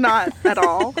 like, not at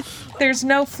all. There's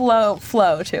no flow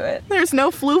to it. There's no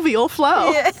fluvial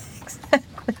flow. Yeah, exactly.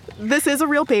 This is a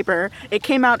real paper. It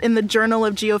came out in the Journal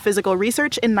of Geophysical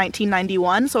Research in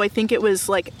 1991, so I think it was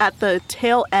like at the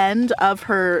tail end of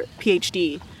her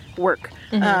PhD work.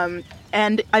 Mm-hmm.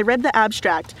 And I read the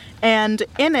abstract, and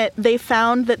in it they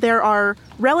found that there are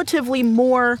relatively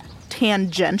more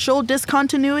tangential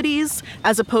discontinuities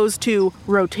as opposed to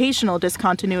rotational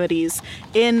discontinuities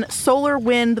in solar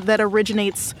wind that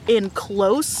originates in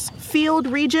close field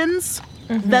regions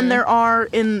than there are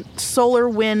in solar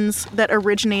winds that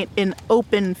originate in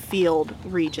open field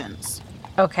regions.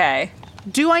 Okay.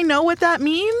 Do I know what that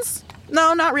means?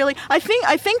 No, not really. I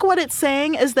think what it's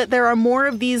saying is that there are more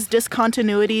of these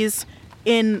discontinuities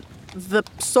in the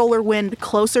solar wind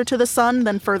closer to the sun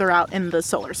than further out in the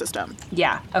solar system.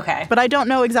 Yeah, okay. But I don't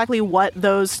know exactly what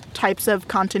those types of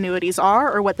continuities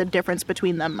are or what the difference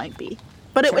between them might be.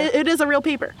 But sure. it is a real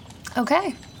paper.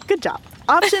 Okay. Good job.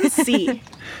 Option C.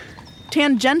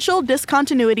 Tangential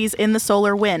discontinuities in the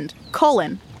solar wind,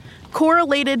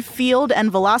 correlated field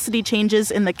and velocity changes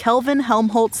in the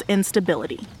Kelvin-Helmholtz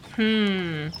instability.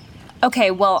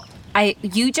 Okay, well,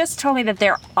 you just told me that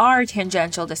there are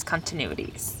tangential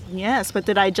discontinuities. Yes, but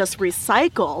did I just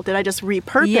recycle? Did I just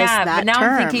repurpose that term? Yeah, but now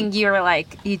I'm thinking you were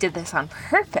like, you did this on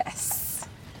purpose.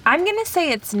 I'm going to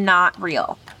say it's not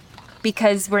real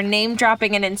because we're name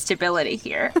dropping an instability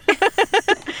here.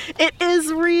 It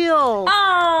is real.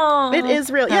 Oh, it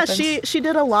is real. Happens. Yeah, she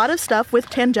did a lot of stuff with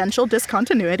tangential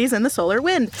discontinuities in the solar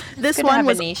wind. This good one to have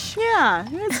was a niche. Yeah,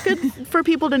 it's good for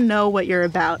people to know what you're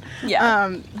about.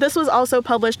 Yeah. This was also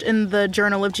published in the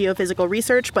Journal of Geophysical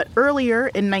Research, but earlier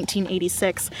in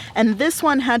 1986, and this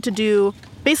one had to do.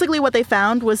 Basically what they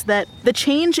found was that the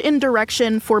change in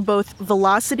direction for both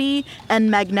velocity and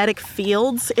magnetic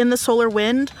fields in the solar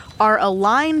wind are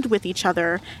aligned with each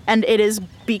other, and it is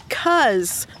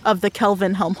because of the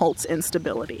Kelvin-Helmholtz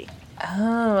instability.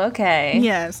 Oh, okay.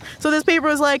 Yes. So this paper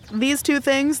was like, these two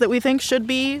things that we think should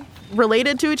be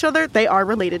related to each other, they are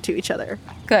related to each other.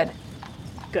 Good.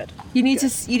 Good. You need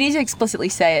to explicitly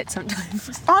say it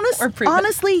sometimes.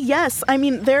 Honestly, yes. I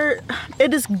mean,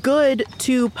 it is good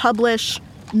to publish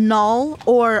null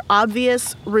or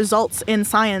obvious results in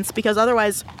science, because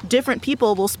otherwise different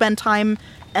people will spend time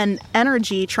and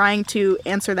energy trying to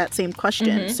answer that same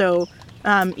question. So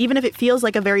even if it feels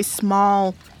like a very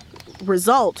small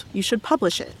result, you should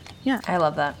publish it. Yeah. I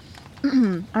love that.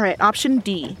 All right, option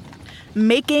D.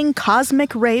 Making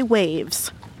cosmic ray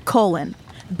waves,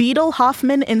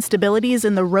 Beetle-Hoffman instabilities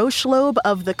in the Roche lobe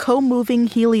of the co-moving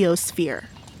heliosphere.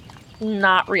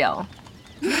 Not real.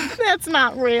 That's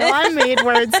not real. I made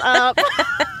words up.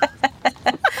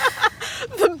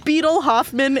 The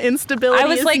Beetle-Hoffman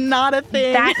instability is not a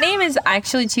thing. That name is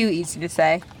actually too easy to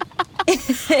say.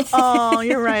 Oh,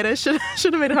 you're right. I should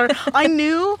have made it harder. I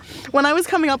knew when I was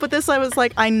coming up with this, I was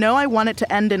like, I know I want it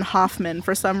to end in Hoffman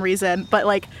for some reason, but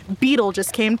like Beetle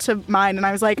just came to mind, and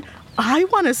I was like, I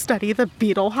want to study the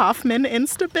Beetle-Hoffman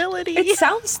instability. It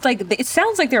sounds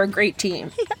like they're a great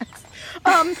team.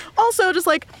 Yes. Also, just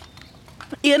like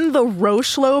in the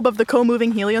Roche lobe of the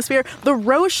co-moving heliosphere, the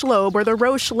Roche lobe or the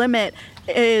Roche limit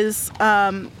is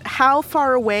how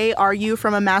far away are you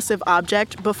from a massive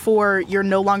object before you're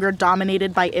no longer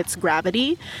dominated by its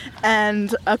gravity.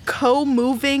 And a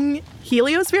co-moving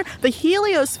heliosphere, the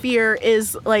heliosphere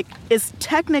is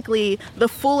technically the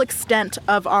full extent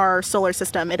of our solar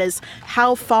system. It is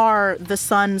how far the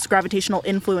sun's gravitational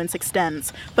influence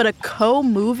extends. But a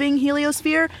co-moving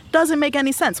heliosphere doesn't make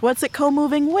any sense. What's it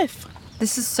co-moving with?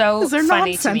 This is so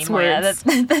funny to me, Moya,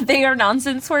 that they are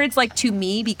nonsense words, like to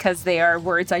me because they are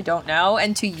words I don't know,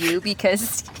 and to you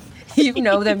because you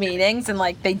know the meanings and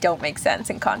like they don't make sense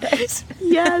in context.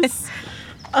 Yes.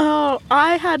 Oh,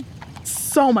 I had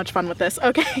so much fun with this.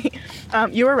 Okay.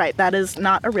 You were right. That is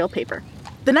not a real paper.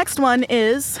 The next one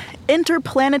is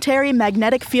interplanetary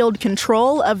magnetic field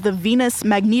control of the Venus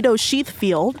magnetosheath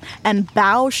field and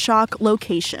bow shock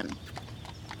location.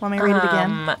 Want me to read it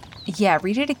again? Yeah,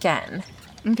 read it again.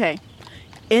 Okay.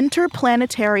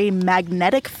 Interplanetary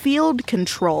magnetic field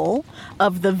control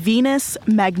of the Venus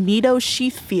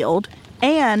magnetosheath field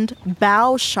and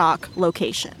bow shock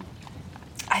location.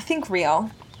 I think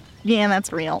real. Yeah,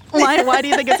 that's real. Why do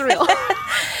you think it's real?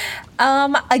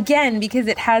 Again, because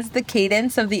it has the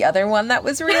cadence of the other one that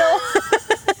was real.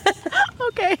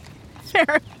 Okay.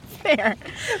 Fair.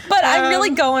 But I'm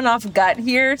really going off gut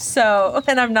here,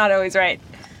 and I'm not always right.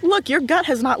 Look, your gut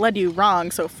has not led you wrong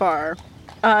so far.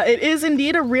 It is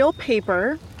indeed a real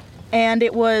paper, and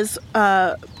it was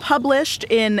published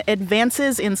in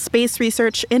Advances in Space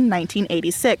Research in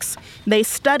 1986. They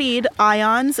studied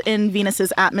ions in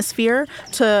Venus's atmosphere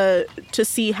to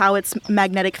see how its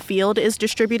magnetic field is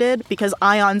distributed, because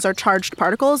ions are charged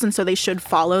particles, and so they should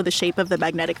follow the shape of the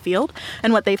magnetic field.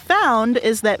 And what they found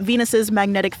is that Venus's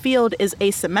magnetic field is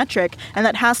asymmetric, and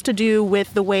that has to do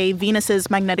with the way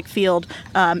Venus's magnetic field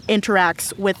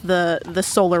interacts with the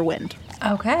solar wind.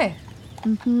 Okay.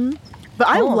 Mm-hmm. But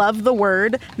I love the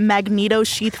word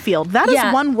magnetosheath field. That is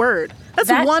one word. That's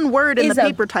one word in the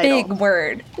paper title. Big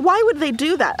word. Why would they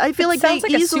do that? I feel like they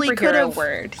easily could have. Sounds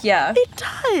like a superhero word. Yeah. It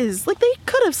does. Like they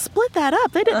could have split that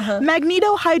up. They did.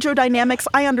 Magnetohydrodynamics.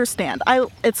 I understand.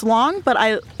 It's long,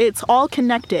 but it's all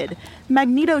connected.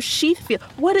 Magnetosheath field.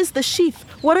 What is the sheath?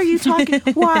 What are you talking?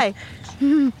 Why?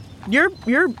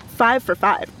 You're 5 for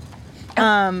 5.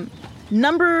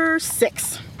 Number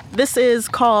 6. This is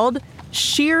called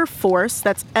shear force.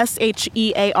 That's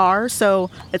SHEAR. So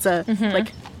it's a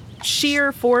like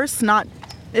shear force. Not.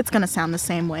 It's gonna sound the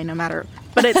same way no matter.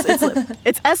 But it's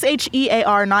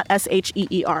SHEAR, not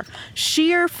SHEER.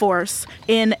 Shear force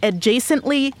in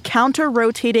adjacently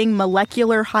counter-rotating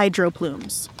molecular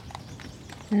hydroplumes.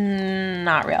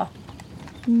 Not real.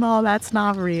 No, that's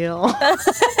not real.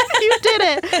 You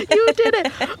did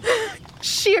it.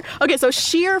 Okay, so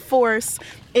shear force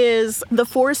is the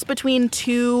force between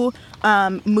two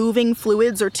moving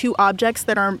fluids or two objects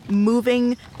that are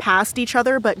moving past each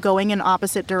other but going in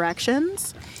opposite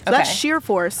directions. So that's shear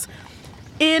force.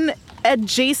 In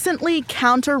adjacently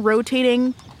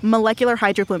counter-rotating molecular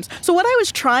hydroplumes. So what I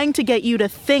was trying to get you to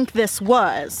think this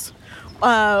was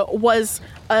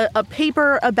a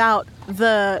paper about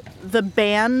the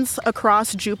bands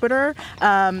across Jupiter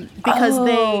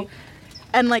because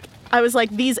I was like,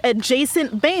 these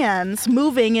adjacent bands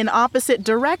moving in opposite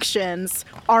directions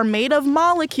are made of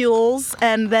molecules,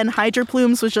 and then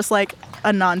hydroplumes was just like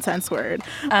a nonsense word.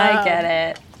 I get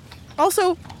it.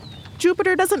 Also,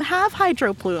 Jupiter doesn't have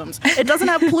hydroplumes. It doesn't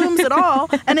have plumes at all,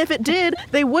 and if it did,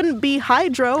 they wouldn't be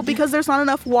hydro because there's not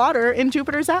enough water in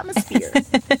Jupiter's atmosphere.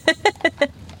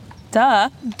 Duh.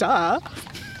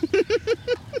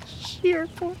 Sheer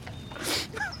force.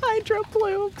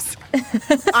 Hydroplumes.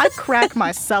 I crack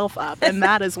myself up, and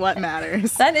that is what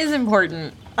matters. That is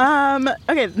important.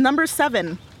 Okay, number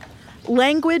 7.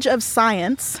 Language of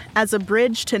Science as a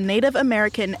Bridge to Native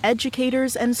American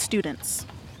Educators and Students.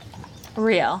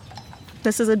 Real.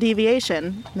 This is a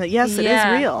deviation. Yes, it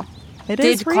is real. It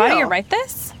is real. Did Claudia write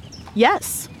this?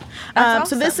 Yes. That's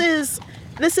So awesome.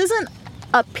 this isn't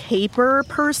a paper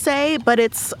per se, but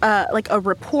it's like a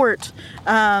report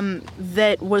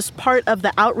that was part of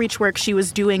the outreach work she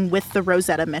was doing with the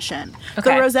Rosetta Mission.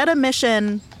 Okay. The Rosetta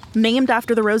Mission, named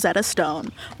after the Rosetta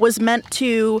Stone, was meant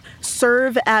to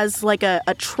serve as like a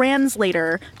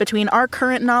translator between our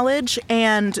current knowledge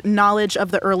and knowledge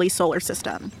of the early solar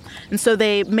system. And so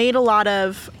they made a lot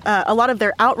of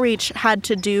their outreach had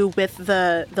to do with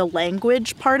the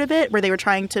language part of it, where they were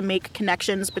trying to make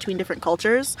connections between different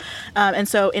cultures. And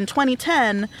so in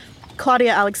 2010,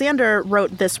 Claudia Alexander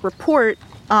wrote this report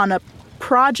on a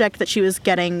project that she was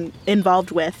getting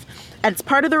involved with. And it's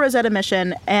part of the Rosetta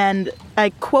Mission, and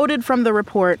I quoted from the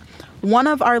report, "One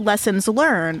of our lessons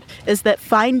learned is that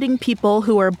finding people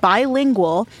who are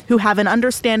bilingual, who have an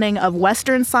understanding of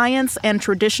Western science and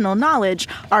traditional knowledge,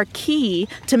 are key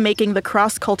to making the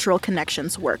cross-cultural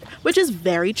connections work," which is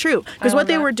very true. Because what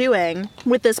they were doing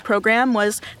with this program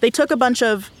was they took a bunch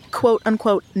of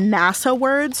quote-unquote NASA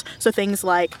words, so things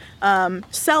like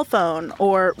cell phone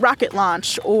or rocket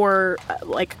launch or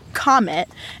like comet,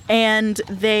 and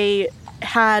they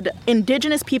had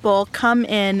indigenous people come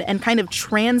in and kind of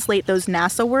translate those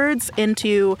NASA words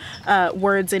into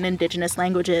words in indigenous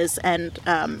languages and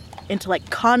into like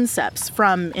concepts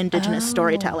from indigenous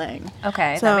storytelling.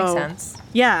 Okay, So, that makes sense.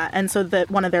 Yeah, and so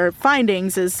that one of their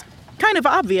findings is kind of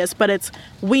obvious, but it's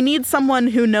we need someone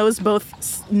who knows both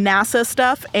NASA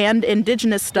stuff and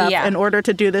indigenous stuff in order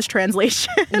to do this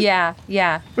translation.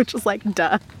 Yeah. Which is like,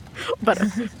 duh.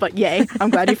 But yay, I'm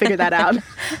glad you figured that out.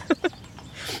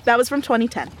 That was from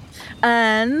 2010.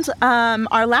 And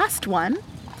our last one,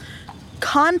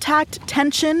 contact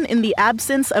tension in the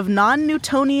absence of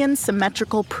non-Newtonian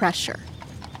symmetrical pressure.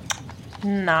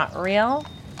 Not real.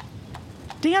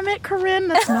 Damn it, Corinne,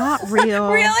 that's not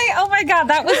real. Really? Oh my God,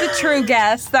 that was a true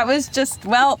guess. That was just,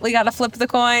 well, we got to flip the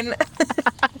coin.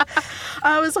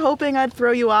 I was hoping I'd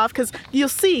throw you off because you'll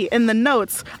see in the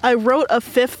notes, I wrote a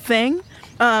fifth thing.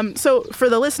 So for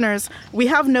the listeners, we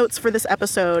have notes for this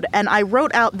episode, and I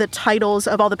wrote out the titles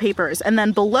of all the papers. And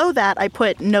then below that, I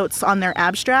put notes on their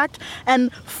abstract.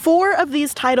 And 4 of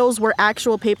these titles were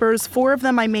actual papers. 4 of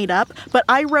them I made up. But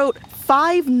I wrote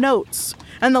 5 notes.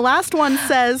 And the last one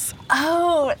says...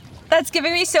 Oh, that's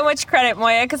giving me so much credit,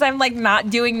 Moya, because I'm like not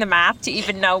doing the math to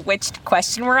even know which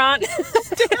question we're on.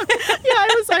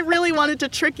 I really wanted to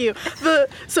trick you.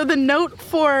 So the note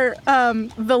for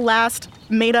the last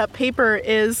made-up paper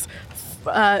is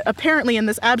apparently in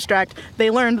this abstract, they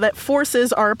learned that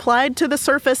forces are applied to the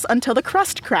surface until the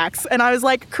crust cracks. And I was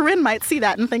like, Corinne might see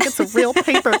that and think it's a real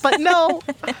paper, but no,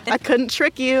 I couldn't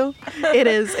trick you. It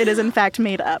is in fact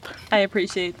made up. I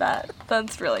appreciate that.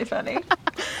 That's really funny.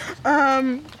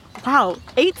 Wow,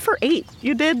 8 for 8.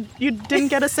 You didn't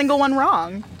get a single one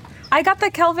wrong. I got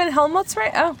the Kelvin Helmholtz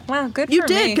right. Oh, wow, good for me. You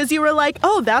did, because you were like,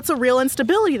 oh, that's a real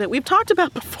instability that we've talked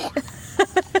about before.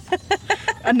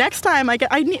 Next time, I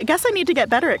guess I need to get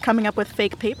better at coming up with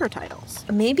fake paper titles.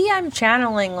 Maybe I'm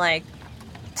channeling like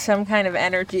some kind of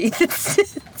energy,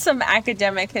 some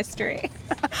academic history.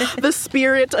 The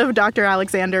spirit of Dr.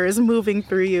 Alexander is moving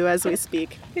through you as we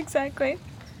speak. Exactly.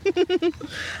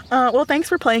 Well, thanks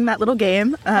for playing that little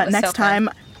game. Next so time,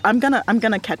 I'm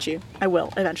gonna catch you. I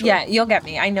will eventually. Yeah, you'll get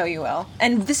me. I know you will.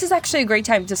 And this is actually a great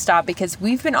time to stop because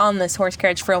we've been on this horse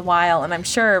carriage for a while, and I'm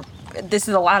sure this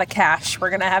is a lot of cash we're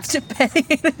gonna have to pay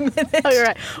in a minute. Oh, you're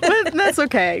right. Well, that's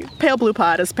okay. Pale Blue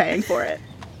Pod is paying for it.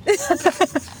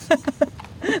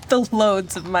 The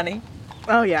loads of money.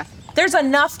 Oh yeah. There's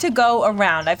enough to go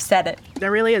around. I've said it.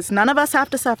 There really is. None of us have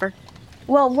to suffer.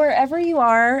 Well, wherever you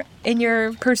are in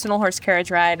your personal horse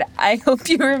carriage ride, I hope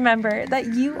you remember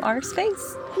that you are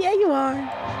space. Yeah, you are.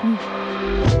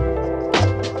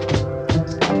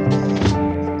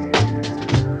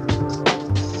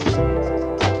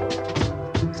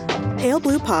 Pale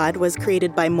Blue Pod was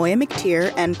created by Moya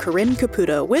McTeer and Corinne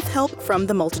Caputo with help from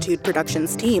the Multitude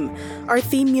Productions team. Our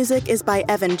theme music is by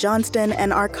Evan Johnston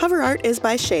and our cover art is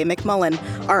by Shay McMullen.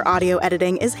 Our audio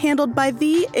editing is handled by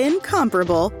the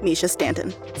incomparable Misha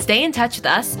Stanton. Stay in touch with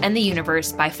us and the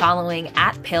universe by following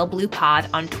 @PaleBluePod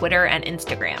on Twitter and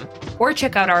Instagram, or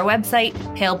check out our website,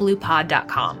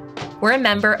 palebluepod.com. We're a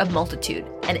member of Multitude,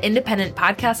 an independent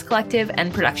podcast collective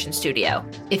and production studio.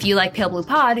 If you like Pale Blue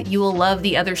Pod, you will love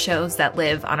the other shows that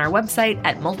live on our website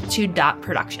at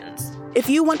multitude.productions. If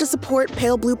you want to support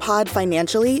Pale Blue Pod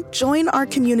financially, join our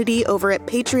community over at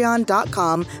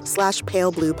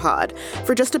patreon.com/palebluepod.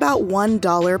 For just about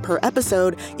 $1 per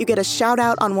episode, you get a shout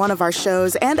out on one of our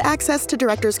shows and access to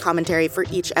director's commentary for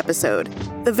each episode.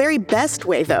 The very best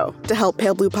way, though, to help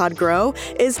Pale Blue Pod grow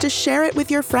is to share it with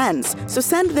your friends. So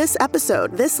send this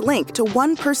episode, this link, to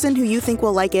one person who you think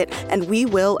will like it, and we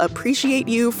will appreciate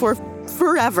you for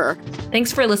forever.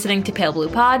 Thanks for listening to Pale Blue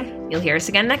Pod. You'll hear us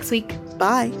again next week.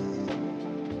 Bye.